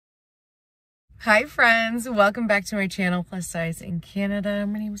Hi friends, welcome back to my channel, Plus Size in Canada.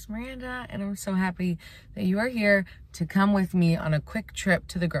 My name is Miranda and I'm so happy that you are here to come with me on a quick trip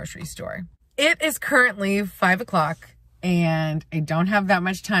to the grocery store. It is currently 5 o'clock and I don't have that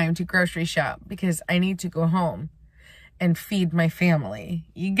much time to grocery shop because I need to go home and feed my family.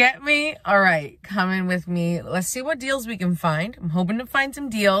 You get me? All right, come in with me. Let's see what deals we can find. I'm hoping to find some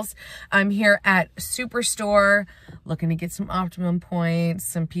deals. I'm here at Superstore, looking to get some optimum points,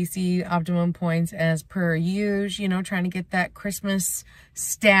 some PC optimum points as per usual, you know, trying to get that Christmas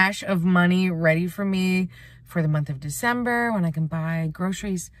stash of money ready for me for the month of December when I can buy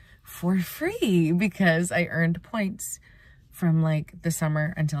groceries for free because I earned points from like the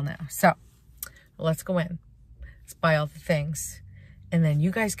summer until now. So let's go in. Buy all the things and then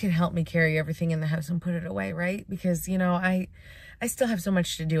you guys can help me carry everything in the house and put it away, right? Because you know I still have so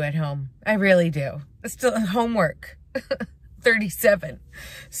much to do at home. I really do. It's still homework. 37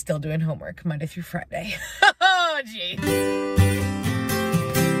 still doing homework Monday through Friday. Oh geez.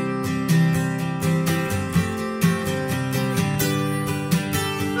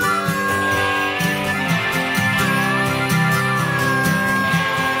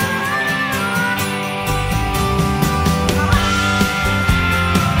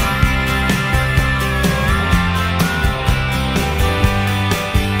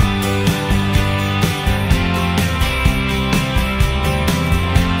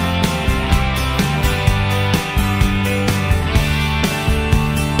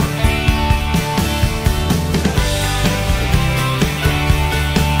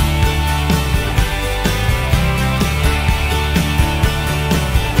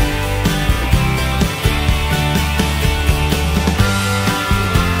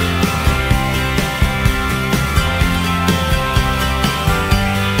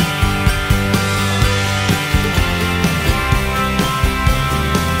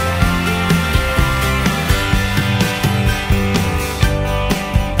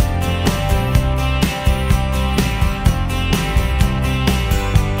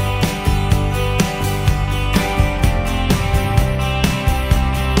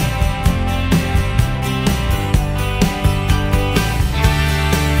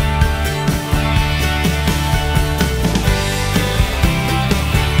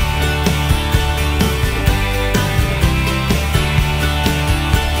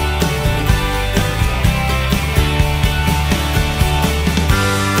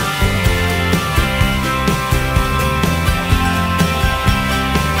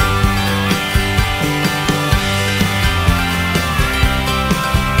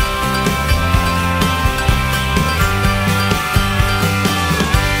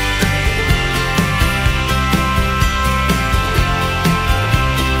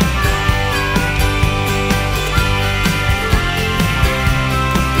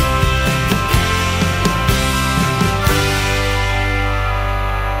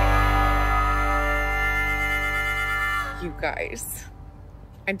 You guys,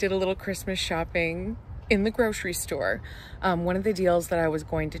 I did a little Christmas shopping in the grocery store. One of the deals that I was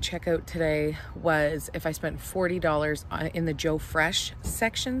going to check out today was if I spent $40 in the Joe Fresh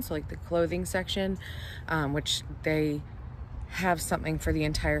section, so like the clothing section, which they have something for the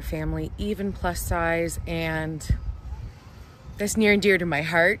entire family, even plus size, and that's near and dear to my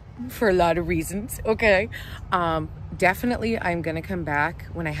heart for a lot of reasons, okay? Definitely I'm gonna come back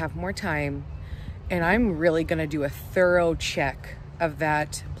when I have more time and I'm really gonna do a thorough check of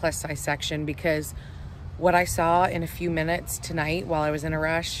that plus size section because what I saw in a few minutes tonight while I was in a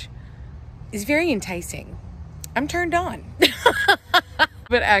rush is very enticing. I'm turned on.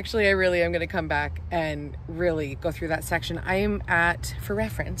 But actually I really am gonna come back and really go through that section. I am at, for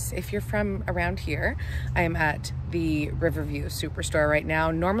reference, if you're from around here, I am at the Riverview Superstore right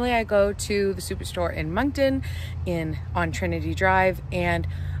now. Normally I go to the Superstore in Moncton on Trinity Drive, and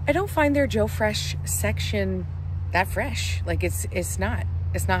I don't find their Joe Fresh section that fresh. Like it's not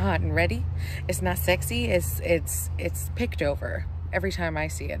hot and ready. It's not sexy. It's picked over every time I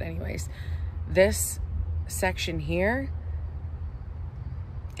see it anyways. This section here,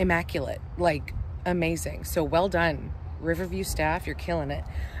 immaculate, like amazing. So well done, Riverview staff, you're killing it.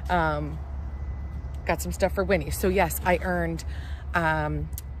 Got some stuff for Winnie. So yes, I earned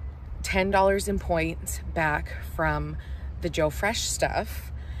 $10 in points back from the Joe Fresh stuff.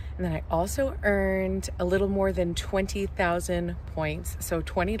 And then I also earned a little more than 20,000 points, so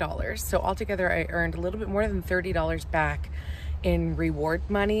 $20. So altogether I earned a little bit more than $30 back in reward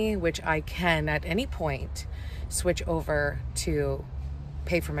money, which I can at any point switch over to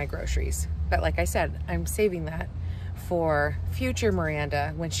pay for my groceries. But like I said, I'm saving that for future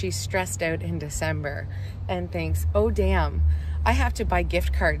Miranda when she's stressed out in December and thinks, oh damn, I have to buy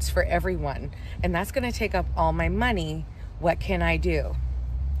gift cards for everyone, and that's going to take up all my money. What can I do?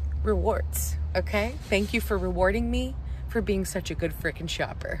 Rewards, okay? Thank you for rewarding me for being such a good freaking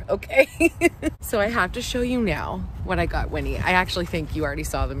shopper, okay? So I have to show you now what I got Winnie. I actually think you already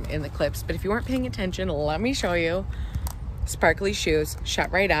saw them in the clips, but if you weren't paying attention, let me show you. Sparkly shoes,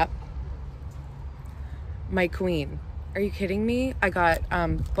 shut right up. My queen. Are you kidding me? I got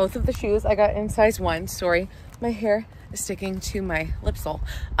both of the shoes. I got in size 1. Sorry, my hair is sticking to my lip sole.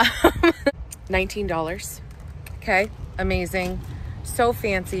 $19. Okay, amazing. So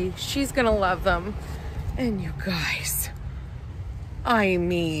fancy. She's gonna love them. And you guys, I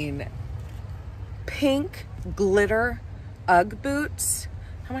mean, pink glitter Ugg boots.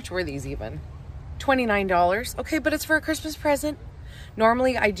 How much were these even? $29. Okay, but it's for a Christmas present.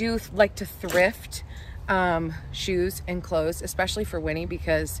 Normally I do like to thrift shoes and clothes, especially for Winnie,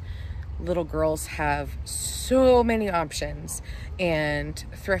 because little girls have so many options, and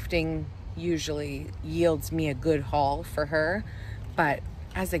thrifting usually yields me a good haul for her. But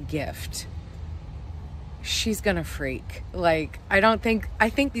as a gift, she's gonna freak. Like, I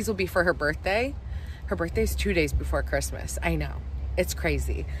think these will be for her birthday. Her birthday's 2 days before Christmas. I know, it's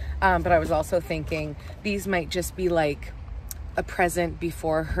crazy. But I was also thinking these might just be like a present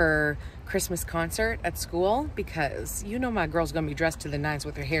before her Christmas concert at school, because you know my girl's gonna be dressed to the nines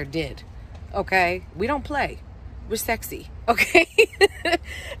with her hair did. Okay, we don't play, we're sexy, okay?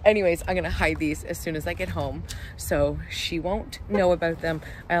 Anyways, I'm gonna hide these as soon as I get home so she won't know about them.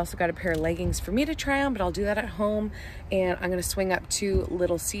 I also got a pair of leggings for me to try on, but I'll do that at home. And I'm gonna swing up to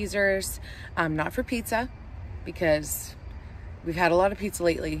Little Caesars, not for pizza, because we've had a lot of pizza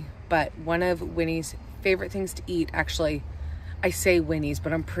lately, but one of Winnie's favorite things to eat, actually, I say Winnie's,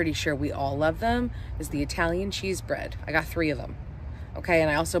 but I'm pretty sure we all love them, is the Italian cheese bread. I got 3 of them. Okay,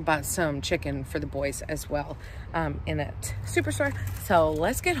 and I also bought some chicken for the boys as well in that superstore. So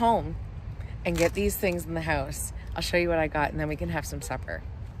let's get home and get these things in the house. I'll show you what I got, and then we can have some supper.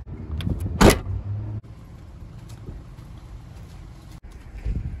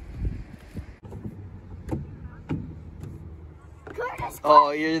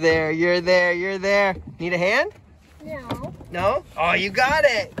 Oh, you're there, you're there, you're there. Need a hand? No. No? Oh, you got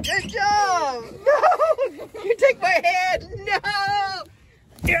it. Good job. No, you take my hand. No.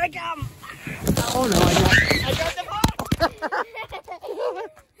 Here I come. Oh no, I got the ball.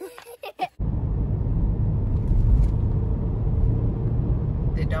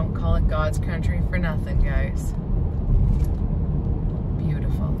 They don't call it God's country for nothing, guys.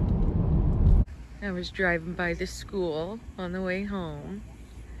 Beautiful. I was driving by the school on the way home,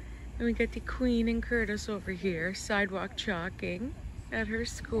 and we got the Queen and Curtis over here sidewalk chalking at her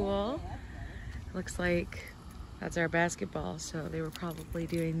school. Looks like that's our basketball, so they were probably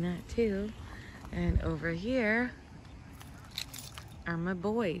doing that too. And over here are my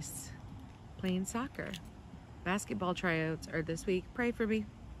boys playing soccer. Basketball tryouts are this week. Pray for me.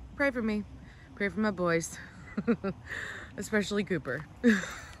 Pray for me. Pray for my boys. Especially Cooper.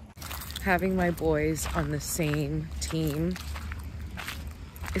 Having my boys on the same team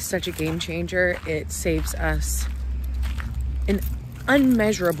is such a game changer. It saves us an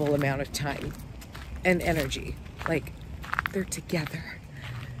unmeasurable amount of time and energy. Like, they're together.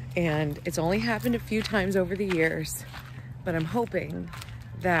 And it's only happened a few times over the years, but I'm hoping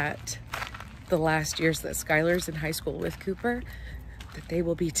that the last years that Skylar's in high school with Cooper, that they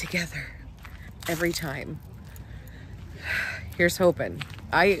will be together every time. Here's hoping.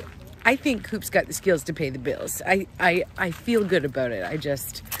 I think Coop's got the skills to pay the bills. I feel good about it. I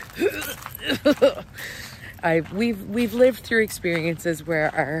just we've lived through experiences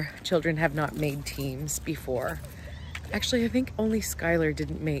where our children have not made teams before. Actually, I think only Skylar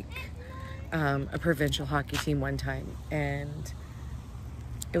didn't make a provincial hockey team one time, and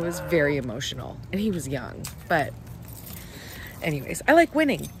it was very emotional, and he was young. But anyways, I like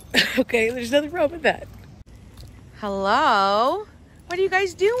winning. Okay, there's nothing wrong with that. Hello? What are you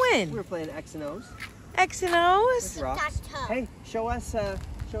guys doing? We're playing X and O's. X and O's? With rocks. Hey, show us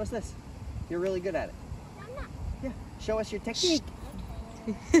this. You're really good at it. I'm not. Yeah, show us your technique.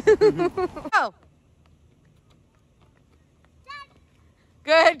 Oh.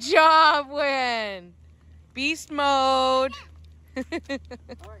 Good job, Win. Beast mode. All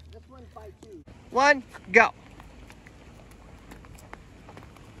right, let's run 5-2. 1, go.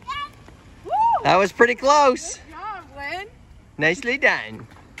 That was pretty close. Good job, Win. Nicely done.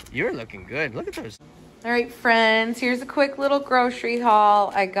 You're looking good. Look at those. All right, friends, here's a quick little grocery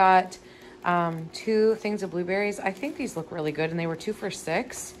haul. I got 2 things of blueberries. I think these look really good, and they were 2 for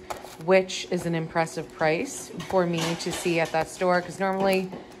 $6, which is an impressive price for me to see at that store, because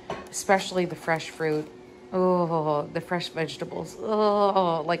normally, especially the fresh fruit, Oh, the fresh vegetables.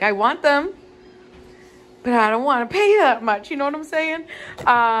 Oh, like I want them, but I don't want to pay that much. You know what I'm saying?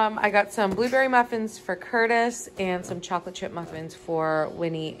 I got some blueberry muffins for Curtis and some chocolate chip muffins for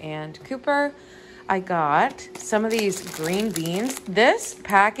Winnie and Cooper. I got some of these green beans. This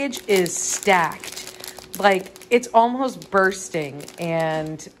package is stacked. Like, it's almost bursting,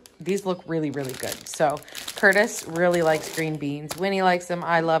 and these look really, really good. So Curtis really likes green beans. Winnie likes them.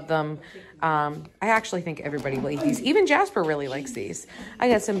 I love them. I actually think everybody likes these. Even Jasper really likes these. I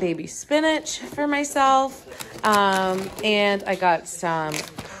got some baby spinach for myself. And I got some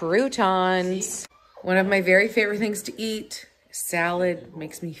croutons. One of my very favorite things to eat, salad.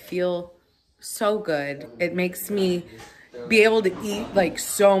 Makes me feel so good. It makes me be able to eat like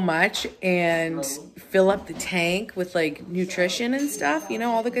so much and fill up the tank with like nutrition and stuff, you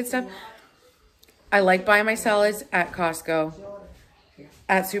know, all the good stuff. I like buying my salads at Costco,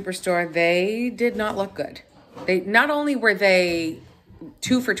 at Superstore. They did not look good. They not only were they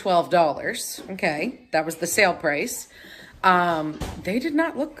 2 for $12, okay, that was the sale price. They did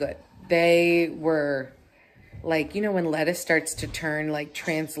not look good. They were like, you know, when lettuce starts to turn like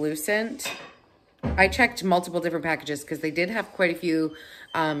translucent. I checked multiple different packages because they did have quite a few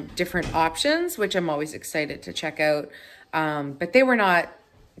different options, which I'm always excited to check out. But they were not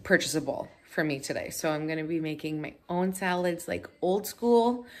purchasable for me today. So I'm going to be making my own salads, like old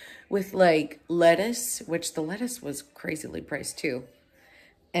school, with like lettuce, which the lettuce was crazily priced too.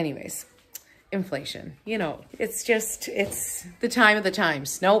 Anyways, inflation, you know, it's just, it's the time of the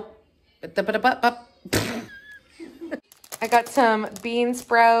times. Nope. I got some bean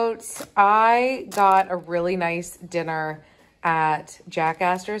sprouts. I got a really nice dinner at Jack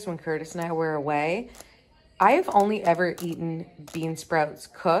Astor's when Curtis and I were away. I have only ever eaten bean sprouts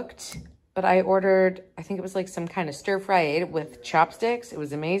cooked, but I ordered, I think it was like some kind of stir fry. I ate it with chopsticks. It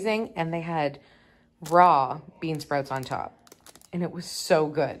was amazing. And they had raw bean sprouts on top. And it was so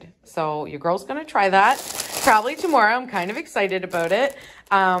good. So your girl's gonna try that probably tomorrow. I'm kind of excited about it.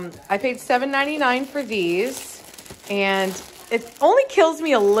 I paid $7.99 for these. And it only kills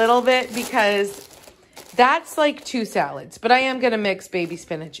me a little bit because that's like 2 salads. But I am going to mix baby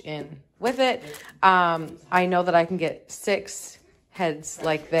spinach in with it. I know that I can get 6 heads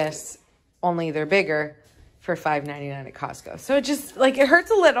like this, only they're bigger, for $5.99 at Costco. So it just, like, it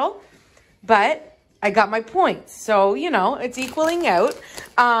hurts a little, but I got my points. So, you know, it's equaling out.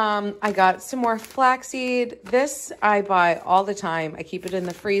 I got some more flaxseed. This I buy all the time. I keep it in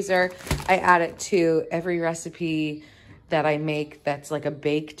the freezer. I add it to every recipe that I make that's like a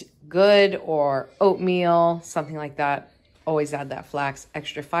baked good or oatmeal, something like that. Always add that flax,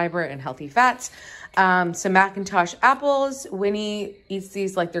 extra fiber and healthy fats. Some Macintosh apples. Winnie eats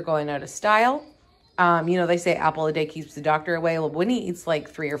these like they're going out of style. You know, they say apple a day keeps the doctor away. Well, Winnie eats like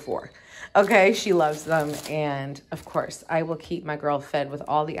 3 or 4. Okay, she loves them. And of course, I will keep my girl fed with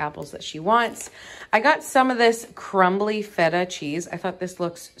all the apples that she wants. I got some of this crumbly feta cheese. I thought this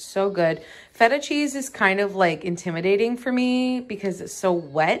looks so good. Feta cheese is kind of like intimidating for me because it's so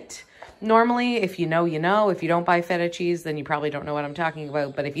wet. Normally, if you know, you know. If you don't buy feta cheese, then you probably don't know what I'm talking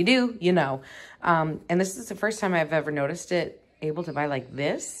about. But if you do, you know. And this is the first time I've ever noticed it able to buy like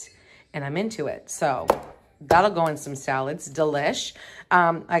this. And I'm into it. So that'll go in some salads. Delish.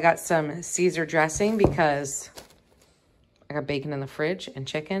 I got some Caesar dressing because I got bacon in the fridge and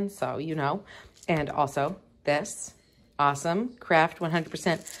chicken. So, you know. And also this awesome Kraft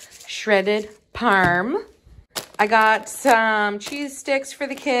 100% shredded parm. I got some cheese sticks for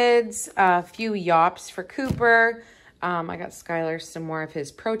the kids. A few yops for Cooper. I got Skylar some more of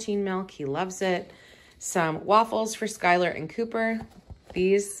his protein milk. He loves it. Some waffles for Skylar and Cooper.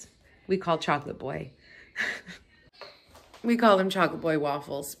 These we call Chocolate Boy. We call them Chocolate Boy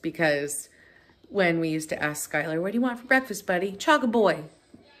waffles because when we used to ask Skylar, what do you want for breakfast, buddy? Chocolate Boy.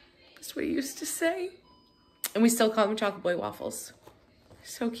 That's what he used to say. And we still call them Chocolate Boy waffles.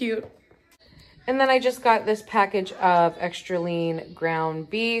 So cute. And then I just got this package of extra lean ground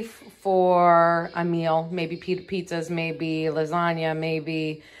beef for a meal. Maybe pizzas, maybe lasagna,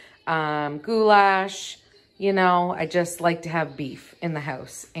 maybe goulash. You know, I just like to have beef in the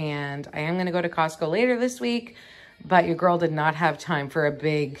house. And I am going to go to Costco later this week. But your girl did not have time for a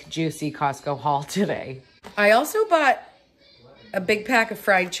big, juicy Costco haul today. I also bought a big pack of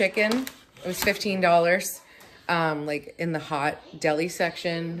fried chicken. It was $15, like in the hot deli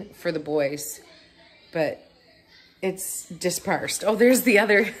section for the boys. But it's dispersed. Oh, there's the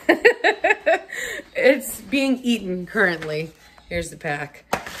other. It's being eaten currently. Here's the pack.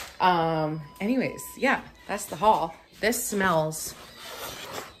 Anyways, yeah, that's the haul. This smells,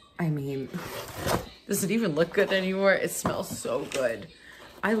 I mean, does it even look good anymore? It smells so good.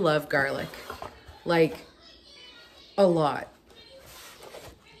 I love garlic. Like, a lot.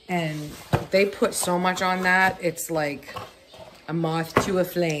 And they put so much on that, it's like a moth to a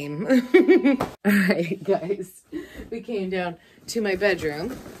flame. All right, guys, we came down to my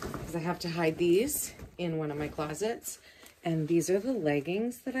bedroom because I have to hide these in one of my closets. And these are the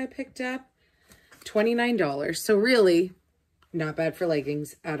leggings that I picked up. $29. So really not bad for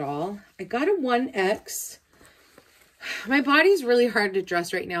leggings at all. I got a 1X. My body's really hard to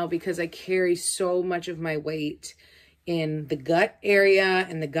dress right now because I carry so much of my weight in the gut area,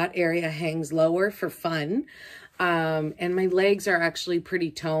 and the gut area hangs lower for fun. And my legs are actually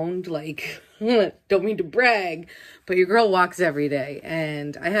pretty toned, like, don't mean to brag, but your girl walks every day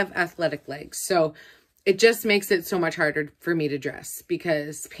and I have athletic legs. So it just makes it so much harder for me to dress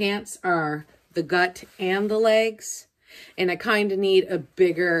because pants are the gut and the legs. And I kind of need a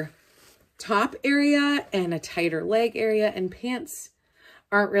bigger top area and a tighter leg area, and pants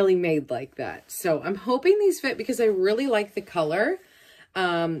aren't really made like that. So I'm hoping these fit because I really like the color.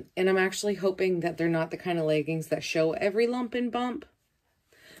 And I'm actually hoping that they're not the kind of leggings that show every lump and bump.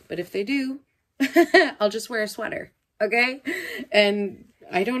 But if they do, I'll just wear a sweater, okay? And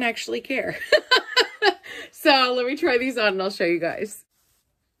I don't actually care. So let me try these on and I'll show you guys.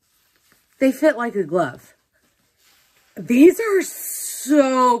 They fit like a glove. These are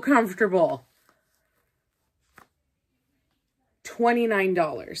so comfortable.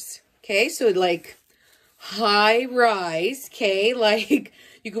 $29. Okay, so like high rise, okay, like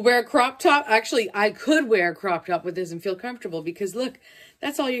you could wear a crop top. Actually, I could wear a crop top with this and feel comfortable because look,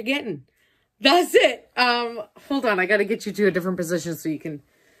 that's all you're getting. That's it. Hold on, I got to get you to a different position so you can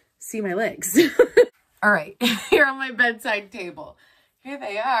see my legs. All right, here on my bedside table. Here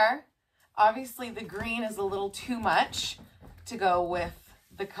they are. Obviously, the green is a little too much to go with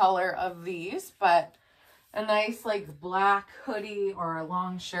the color of these, but a nice like black hoodie or a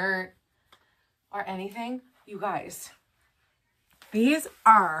long shirt or anything. You guys, these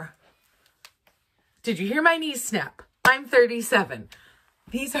are, did you hear my knees snap? I'm 37.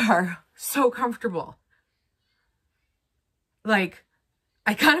 These are so comfortable. Like,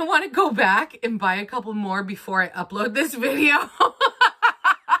 I kind of want to go back and buy a couple more before I upload this video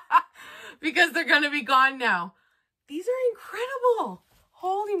because they're going to be gone now. These are incredible.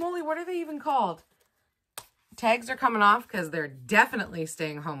 Holy moly, what are they even called? Tags are coming off because they're definitely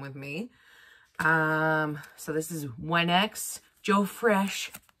staying home with me. So this is 1X Joe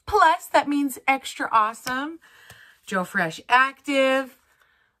Fresh Plus. That means extra awesome. Joe Fresh Active.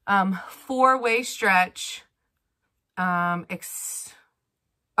 4-way stretch.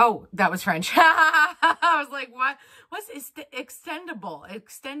 Oh, that was French. I was like, what? What's extendable?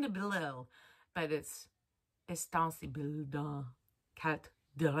 Extendable. But it's extensible dans 4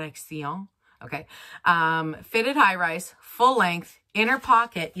 directions. Okay. Fitted high rise, full length, inner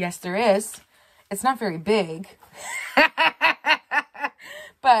pocket. Yes, there is. It's not very big.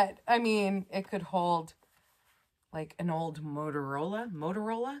 But, I mean, it could hold like an old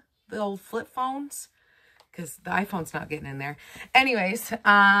Motorola, the old flip phones. Because the iPhone's not getting in there. Anyways,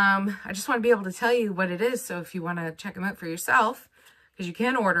 I just want to be able to tell you what it is. So if you want to check them out for yourself, because you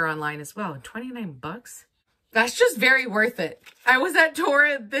can order online as well. 29 bucks. That's just very worth it. I was at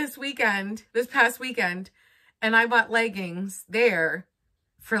Torrid this past weekend, and I bought leggings there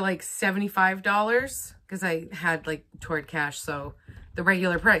for like $75 because I had like Torrid cash. So the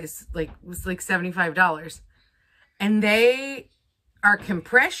regular price was like $75. And they are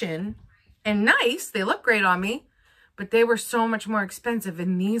compression and nice. They look great on me, but they were so much more expensive,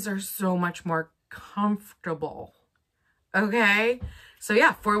 and these are so much more comfortable. Okay? So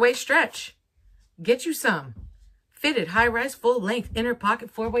yeah, 4-way stretch. Get you some. Fitted, high rise, full length, inner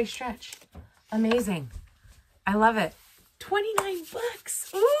pocket, 4-way stretch. Amazing. I love it. 29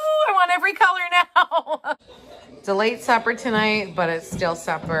 bucks. Ooh, I want every color now. It's a late supper tonight, but it's still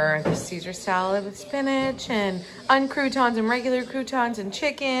supper. The Caesar salad with spinach and uncroutons and regular croutons and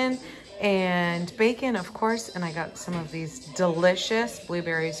chicken and bacon, of course. And I got some of these delicious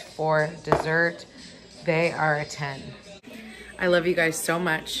blueberries for dessert. They are a 10. I love you guys so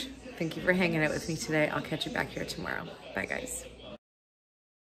much. Thank you for hanging out with me today. I'll catch you back here tomorrow. Bye, guys.